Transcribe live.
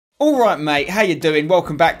Alright mate, how you doing?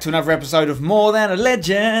 Welcome back to another episode of More Than a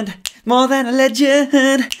Legend. More than a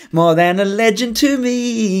legend, more than a legend to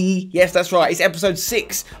me. Yes, that's right, it's episode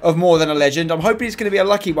 6 of More Than a Legend. I'm hoping it's going to be a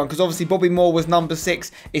lucky one because obviously Bobby Moore was number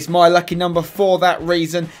 6. It's my lucky number for that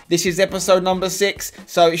reason. This is episode number 6,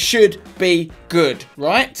 so it should be good,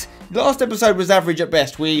 right? The last episode was average at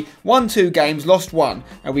best. We won 2 games, lost 1.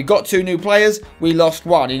 And we got 2 new players, we lost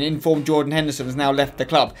 1. In informed Jordan Henderson has now left the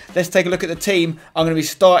club. Let's take a look at the team I'm going to be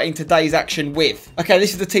starting today's action with. Okay,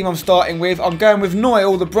 this is the team I'm starting with. I'm going with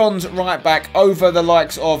Noyle, the bronze right back, over the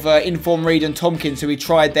likes of Inform Reed and Tompkins, who we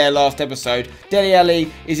tried there last episode. Dele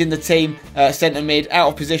Alli is in the team, centre mid, out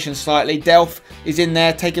of position slightly. Delph is in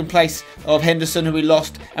there, taking place of Henderson, who we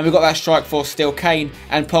lost. And we've got that strike force still, Kane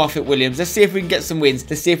and Parfitt Williams. Let's see if we can get some wins.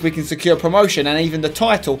 Let's see if we can secure promotion and even the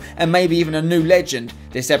title and maybe even a new legend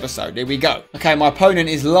this episode. Here we go. Okay, my opponent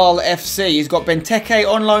is Lal FC. He's got Benteke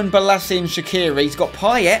on loan, Balassi and Shaqiri. He's got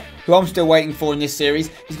Payet, who I'm still waiting for in this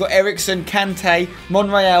series. He's got Ericsson, Kante,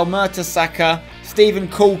 Monreal, Mertesacker, Steven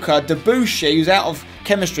Kulka, Debussy, who's out of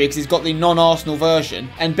chemistry because he's got the non-Arsenal version,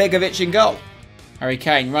 and Begovic in goal. Harry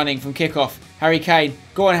Kane running from kickoff. Harry Kane,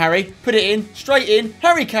 go on Harry, put it in, straight in.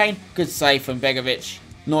 Harry Kane, good save from Begovic.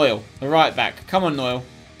 Noyle, the right back. Come on Noyle.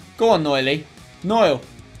 Go on, Noily. Noyle.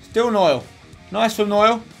 Still Noyle. Nice from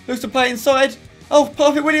Noyle. Looks to play inside. Oh,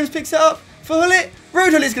 Parfitt Williams picks it up for Hullet.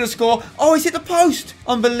 Ruud Hullit's going to score. Oh, he's hit the post.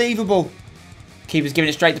 Unbelievable. Keeper's giving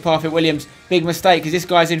it straight to Parfitt Williams. Big mistake because this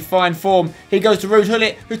guy's in fine form. He goes to Ruud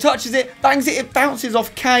Hullet, who touches it, bangs it, it bounces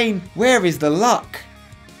off Kane. Where is the luck?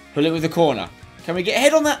 Hullet with the corner. Can we get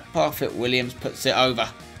ahead on that? Parfitt Williams puts it over.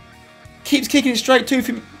 Keeps kicking it straight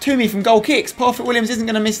to me from goal kicks. Parfitt Williams isn't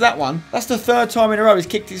going to miss that one. That's the 3rd time in a row he's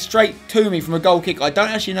kicked it straight to me from a goal kick. I don't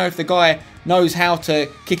actually know if the guy knows how to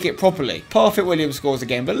kick it properly. Parfitt Williams scores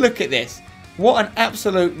again, but look at this. What an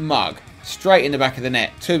absolute mug. Straight in the back of the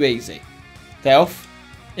net. Too easy. Delph.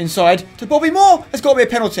 Inside to Bobby Moore. There's got to be a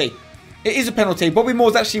penalty. It is a penalty. Bobby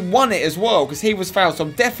Moore's actually won it as well because he was fouled. So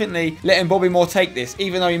I'm definitely letting Bobby Moore take this,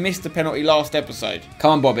 even though he missed the penalty last episode.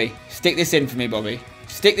 Come on, Bobby. Stick this in for me, Bobby.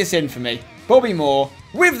 Stick this in for me. Bobby Moore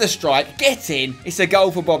with the strike. Get in. It's a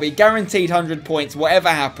goal for Bobby. Guaranteed 100 points, whatever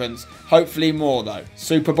happens. Hopefully more, though.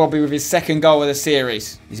 Super Bobby with his 2nd goal of the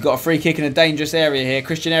series. He's got a free kick in a dangerous area here.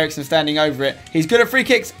 Christian Eriksen standing over it. He's good at free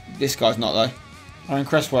kicks. This guy's not, though. Aaron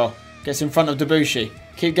Cresswell gets in front of Debussy.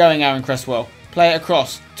 Keep going, Aaron Cresswell. Play it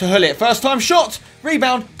across to Hullet. First time shot.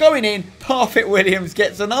 Rebound. Going in. Parfitt Williams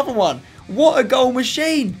gets another one. What a goal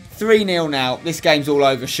machine. 3-0 now. This game's all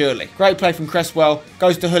over, surely. Great play from Cresswell.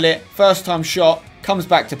 Goes to Hullet. First time shot. Comes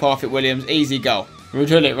back to Parfitt Williams. Easy goal. Ruud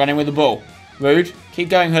Hullet running with the ball. Ruud. Keep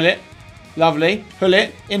going, Hullet. Lovely.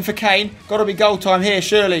 Hullet in for Kane. Got to be goal time here,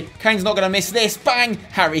 surely. Kane's not going to miss this. Bang.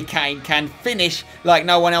 Harry Kane can finish like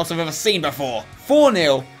no one else I've ever seen before.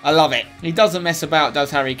 4-0. I love it. He doesn't mess about,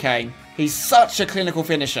 does Harry Kane. He's such a clinical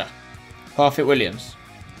finisher. Parfitt Williams.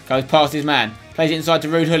 Goes past his man. Plays it inside to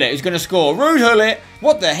Ruud Hullet, who's going to score. Ruud Hullet!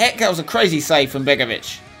 What the heck? That was a crazy save from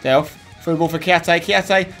Begovic. Delph. Through ball for Kiate.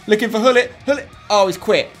 Kiate looking for Hullet. Hullet. Oh, he's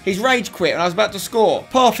quit. He's rage quit and I was about to score.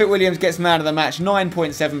 Parfitt Williams gets man of the match.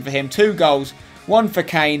 9.7 for him. 2 goals. 1 for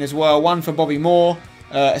Kane as well. 1 for Bobby Moore.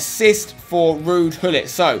 Assist for Ruud Hullet.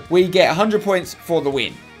 So, we get 100 points for the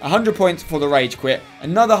win. 100 points for the rage quit,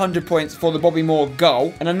 another 100 points for the Bobby Moore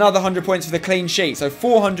goal, and another 100 points for the clean sheet. So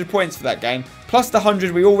 400 points for that game, plus the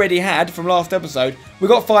 100 we already had from last episode. We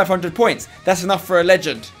got 500 points. That's enough for a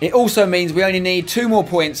legend. It also means we only need 2 more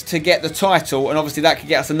points to get the title, and obviously that could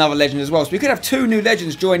get us another legend as well. So we could have 2 new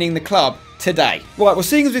legends joining the club today. Right, well,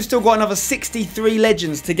 seeing as we've still got another 63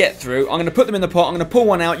 legends to get through, I'm going to put them in the pot. I'm going to pull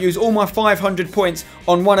one out, use all my 500 points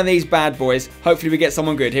on one of these bad boys. Hopefully we get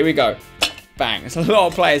someone good. Here we go. Bang. There's a lot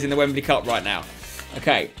of players in the Wembley Cup right now.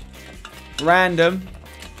 Okay. Random.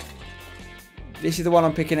 This is the one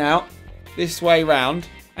I'm picking out. This way round.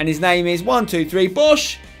 And his name is 1, 2, 3.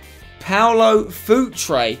 Bosh! Paulo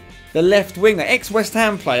Futre. The left winger. Ex-West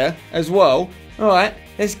Ham player as well. Alright.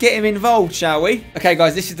 Let's get him involved, shall we? Okay,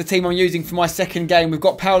 guys. This is the team I'm using for my 2nd game. We've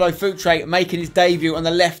got Paulo Futre making his debut on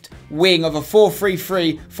the left wing of a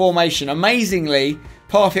 4-3-3 formation. Amazingly,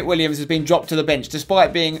 Parfitt Williams has been dropped to the bench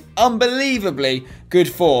despite being unbelievably good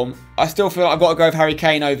form. I still feel like I've got to go with Harry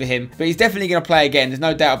Kane over him, but he's definitely going to play again. There's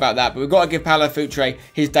no doubt about that, but we've got to give Paulo Futre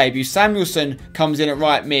his debut. Samuelsson comes in at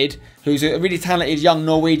right mid, who's a really talented young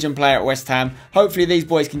Norwegian player at West Ham. Hopefully these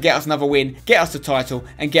boys can get us another win, get us the title,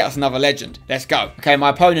 and get us another legend. Let's go. Okay, my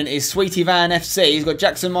opponent is Sweetie Van FC. He's got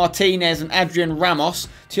Jackson Martinez and Adrian Ramos,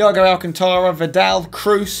 Thiago Alcantara, Vidal,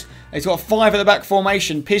 Cruz. He's got 5 at the back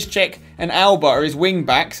formation. Piszczek and Alba are his wing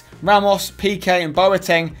backs. Ramos, Piqué and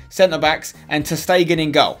Boateng centre backs. And ter Stegen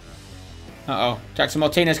in goal. Uh-oh. Jackson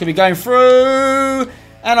Martinez could be going through.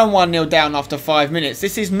 And I'm 1-0 down after 5 minutes.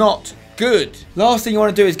 This is not good. Last thing you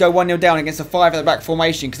want to do is go 1-0 down against a 5 at the back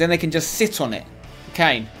formation, because then they can just sit on it.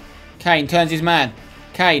 Kane. Kane turns his man.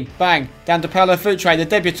 Kane, bang. Down to Paulo Futre, the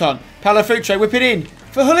debutant. Paulo Futre, whip it in.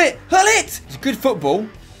 For Hullet. Hullet! It's good football.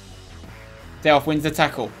 Delph wins the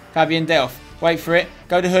tackle. Fabian Delph. Wait for it.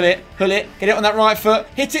 Go to Hullet. Hullet. Get it on that right foot.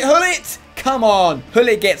 Hit it, Hullet! Come on.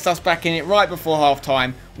 Hullet gets us back in it right before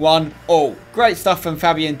half-time. 1-1. Great stuff from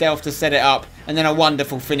Fabian Delph to set it up. And then a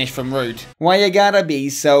wonderful finish from Rude. Why you gotta be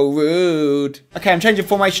so rude? Okay, I'm changing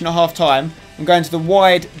formation at half-time. I'm going to the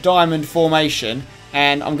wide diamond formation.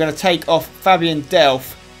 And I'm going to take off Fabian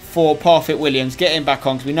Delph for Parfit Williams. Get him back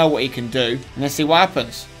on because we know what he can do. And let's see what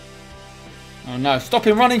happens. Oh no, stop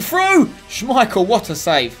him running through! Schmeichel, what a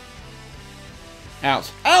save. Out.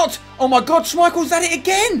 Out! Oh my god, Schmeichel's at it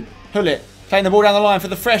again! Hullet, playing the ball down the line for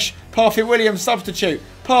the fresh Parfit Williams substitute.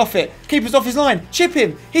 Parfit, keeper's off his line. Chip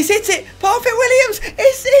him. He's hit it. Parfit Williams,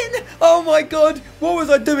 it's in! Oh my god, what was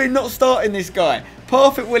I doing not starting this guy?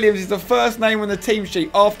 Parfit Williams is the first name on the team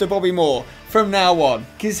sheet after Bobby Moore from now on,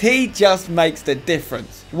 because he just makes the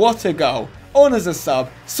difference. What a goal. On as a sub,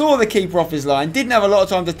 saw the keeper off his line, didn't have a lot of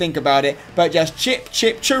time to think about it, but just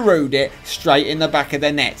chirooed it straight in the back of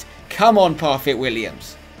the net. Come on, Parfit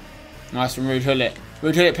Williams. Nice from Ruud Hullet.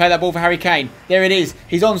 Ruud Hullet play that ball for Harry Kane. There it is.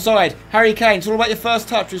 He's onside. Harry Kane, it's all about your first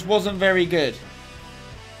touch, which wasn't very good.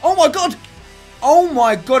 Oh my god. Oh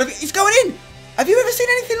my god. It's going in. Have you ever seen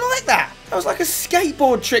anything like that? That was like a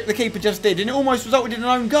skateboard trick the keeper just did, and it almost resulted in an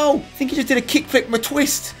own goal. I think he just did a kick flick with a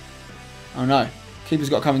twist. Oh no. Keeper's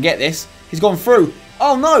got to come and get this. He's gone through.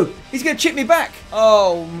 Oh no. He's going to chip me back.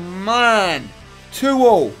 Oh man.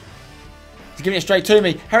 2-2. He's giving it straight to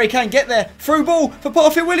me. Harry Kane, get there. Through ball for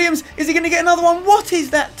Parfit Williams. Is he going to get another one? What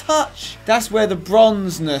is that touch? That's where the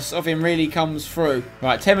bronzeness of him really comes through.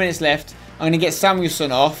 Right, 10 minutes left. I'm going to get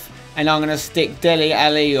Samuelson off. And I'm going to stick Dele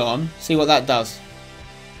Alli on. See what that does.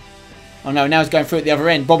 Oh no, now he's going through at the other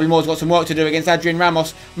end. Bobby Moore's got some work to do against Adrian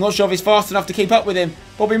Ramos. I'm not sure if he's fast enough to keep up with him.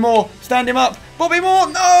 Bobby Moore, stand him up. Bobby Moore,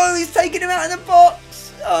 no, he's taking him out of the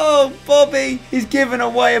box. Oh, Bobby, he's given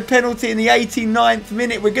away a penalty in the 89th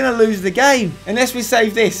minute. We're going to lose the game. Unless we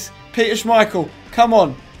save this. Peter Schmeichel, come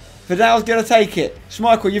on. Vidal's going to take it.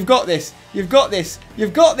 Schmeichel, you've got this. You've got this.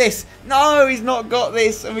 You've got this. No, he's not got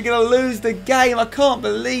this. And we're going to lose the game. I can't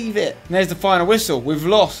believe it. And there's the final whistle. We've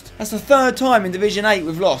lost. That's the 3rd time in Division 8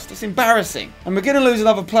 we've lost. That's embarrassing. And we're going to lose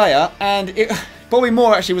another player. And Bobby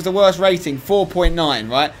Moore actually was the worst rating. 4.9,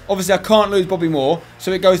 right? Obviously, I can't lose Bobby Moore.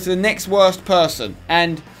 So it goes to the next worst person.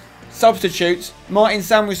 And substitutes, Martin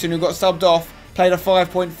Samuelson, who got subbed off, played a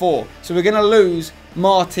 5.4. So we're going to lose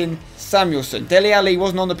Martin Samuelson. Dele Alli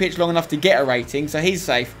wasn't on the pitch long enough to get a rating, so he's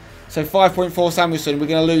safe. So 5.4 Samuelson, we're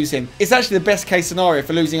going to lose him. It's actually the best case scenario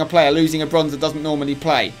for losing a player, losing a bronze that doesn't normally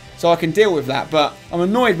play. So I can deal with that, but I'm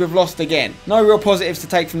annoyed we've lost again. No real positives to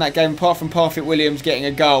take from that game, apart from Parfit Williams getting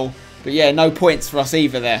a goal. But yeah, no points for us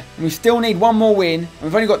either there. And we still need one more win, and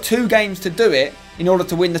we've only got 2 games to do it in order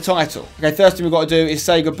to win the title. Okay, first thing we've got to do is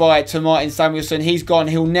say goodbye to Martin Samuelson. He's gone.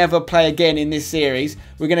 He'll never play again in this series.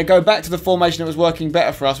 We're going to go back to the formation that was working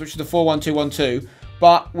better for us, which is the 4-1-2-1-2.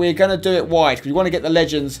 But we're going to do it wide because we want to get the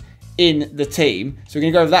legends in the team. So we're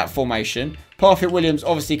going to go with that formation. Parfit Williams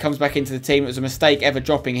obviously comes back into the team. It was a mistake ever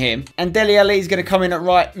dropping him. And Dele Alli is going to come in at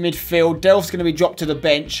right midfield. Delph's going to be dropped to the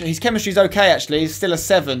bench. His chemistry's okay, actually. He's still a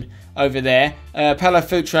 7 over there. Paulo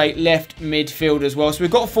Futre left midfield as well. So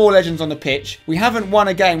we've got 4 legends on the pitch. We haven't won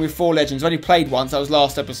a game with 4 legends. We've only played once. That was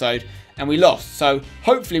last episode. And we lost. So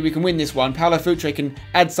hopefully we can win this one. Paulo Futre can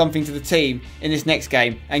add something to the team in this next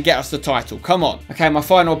game and get us the title. Come on. Okay, my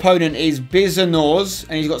final opponent is Bizanoz.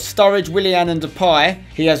 And he's got Sturridge, Willian and Depay.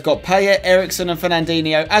 He has got Payet, Ericsson and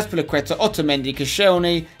Fernandinho, Azpilicueta, Otamendi,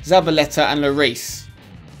 Koscielny, Zabaleta and Lloris.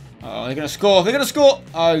 Oh, they're going to score. They're going to score.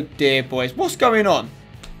 Oh dear, boys. What's going on?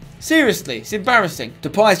 Seriously, it's embarrassing.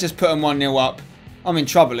 Depay's just put them 1-0 up. I'm in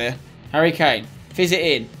trouble here. Harry Kane. Fizz it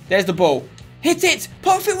in. There's the ball. Hit it!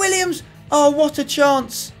 Parfit Williams! Oh, what a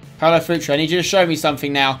chance. Paulo Futre, I need you to show me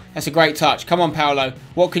something now. That's a great touch. Come on, Paulo.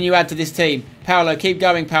 What can you add to this team? Paulo, keep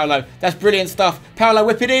going, Paulo. That's brilliant stuff. Paulo,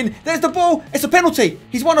 whip it in. There's the ball. It's a penalty.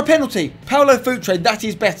 He's won a penalty. Paulo Futre, that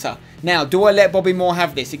is better. Now, do I let Bobby Moore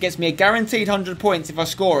have this? It gets me a guaranteed 100 points if I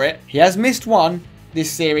score it. He has missed 1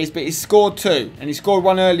 this series, but he's scored 2. And he scored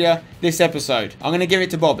 1 earlier this episode. I'm going to give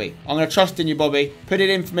it to Bobby. I'm going to trust in you, Bobby. Put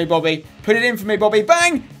it in for me, Bobby. Put it in for me, Bobby.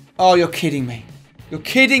 Bang! Oh, you're kidding me. You're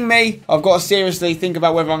kidding me. I've got to seriously think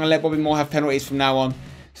about whether I'm going to let Bobby Moore have penalties from now on.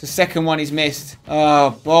 It's the second one he's missed.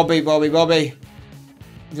 Oh, Bobby. It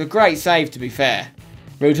was a great save, to be fair.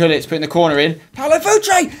 Rude Hullit's putting the corner in. Paulo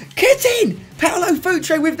Futre! Get in! Paulo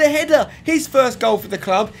Futre with the header. His first goal for the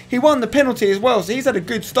club. He won the penalty as well, so he's had a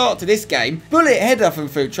good start to this game. Bullet header from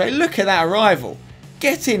Futre. Look at that arrival.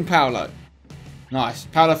 Get in, Paulo. Nice.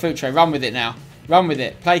 Paulo Futre, run with it now. Run with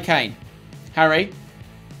it. Play Kane. Harry.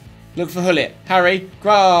 Look for Hullit. Harry.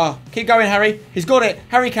 Keep going, Harry. He's got it.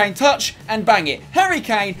 Harry Kane, touch and bang it. Harry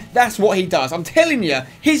Kane, that's what he does. I'm telling you,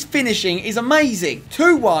 his finishing is amazing.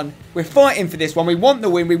 2-1. We're fighting for this one. We want the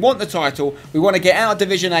win. We want the title. We want to get out of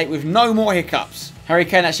Division 8 with no more hiccups. Harry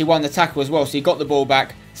Kane actually won the tackle as well, so he got the ball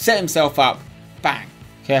back, set himself up. Bang.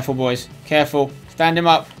 Careful, boys. Careful. Stand him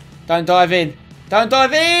up. Don't dive in. Don't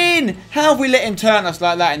dive in! How have we let him turn us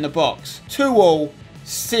like that in the box? 2-2.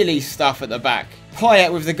 Silly stuff at the back.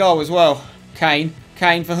 Payet with the goal as well. Kane.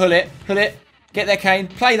 Kane for Hullit. Hullit. Get there, Kane.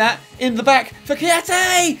 Play that. In the back for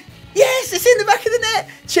Kiate. Yes, it's in the back of the net.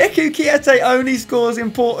 Cheku Kiate only scores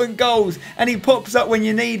important goals. And he pops up when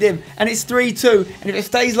you need him. And it's 3-2. And if it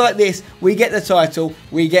stays like this, we get the title.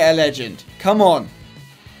 We get a legend. Come on.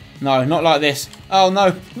 No, not like this. Oh,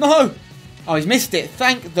 no. No. Oh, he's missed it.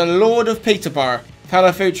 Thank the Lord of Peterborough.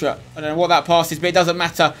 Paulo Futre. I don't know what that pass is, but it doesn't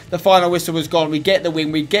matter. The final whistle was gone. We get the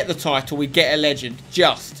win. We get the title. We get a legend.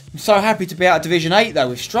 Just. I'm so happy to be out of Division 8, though.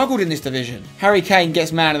 We've struggled in this division. Harry Kane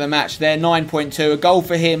gets man of the match there. 9.2. A goal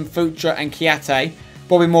for him, Futre and Kiate.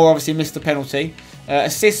 Bobby Moore obviously missed the penalty.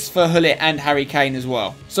 Assists for Hullit and Harry Kane as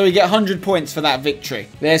well. So we get 100 points for that victory.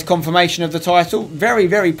 There's confirmation of the title. Very,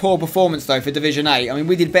 very poor performance, though, for Division 8. I mean,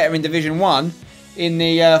 we did better in Division 1 in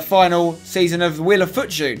the final season of the Wheel of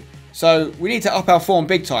Fortune. So we need to up our form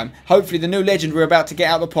big time. Hopefully the new legend we're about to get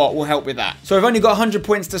out of the pot will help with that. So we've only got 100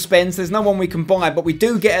 points to spend, so there's no one we can buy, but we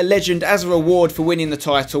do get a legend as a reward for winning the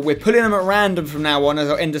title. We're pulling them at random from now on as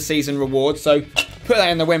our end of season reward. So put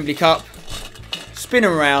that in the Wembley Cup. Spin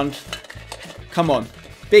them around. Come on.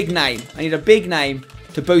 Big name. I need a big name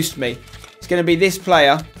to boost me. It's going to be this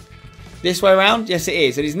player. This way around? Yes, it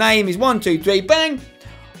is. And his name is 1, 2, 3, bang!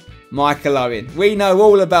 Michael Owen. We know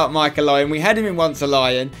all about Michael Owen. We had him in Once a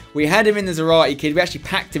Lion. We had him in the Zarate Kid. We actually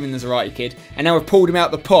packed him in the Zarate Kid. And now we've pulled him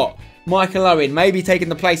out the pot. Michael Owen, maybe taking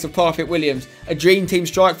the place of Parfit Williams. A dream team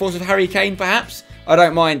strike force of Harry Kane, perhaps? I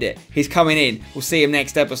don't mind it. He's coming in. We'll see him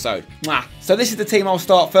next episode. Mwah. So this is the team I'll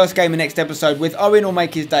start first game of next episode with. Owen will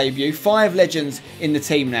make his debut. 5 legends in the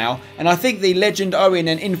team now. And I think the Legend Owen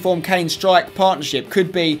and Inform Kane strike partnership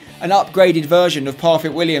could be an upgraded version of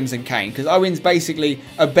Parfit Williams and Kane. Because Owen's basically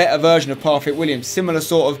a better version of Parfit Williams. Similar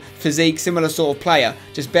sort of physique, similar sort of player.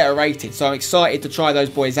 Just better rated. So I'm excited to try those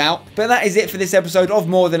boys out. But that is it for this episode of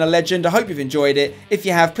More Than a Legend. I hope you've enjoyed it. If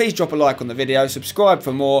you have, please drop a like on the video. Subscribe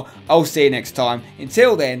for more. I'll see you next time.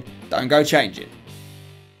 Until then, don't go change it.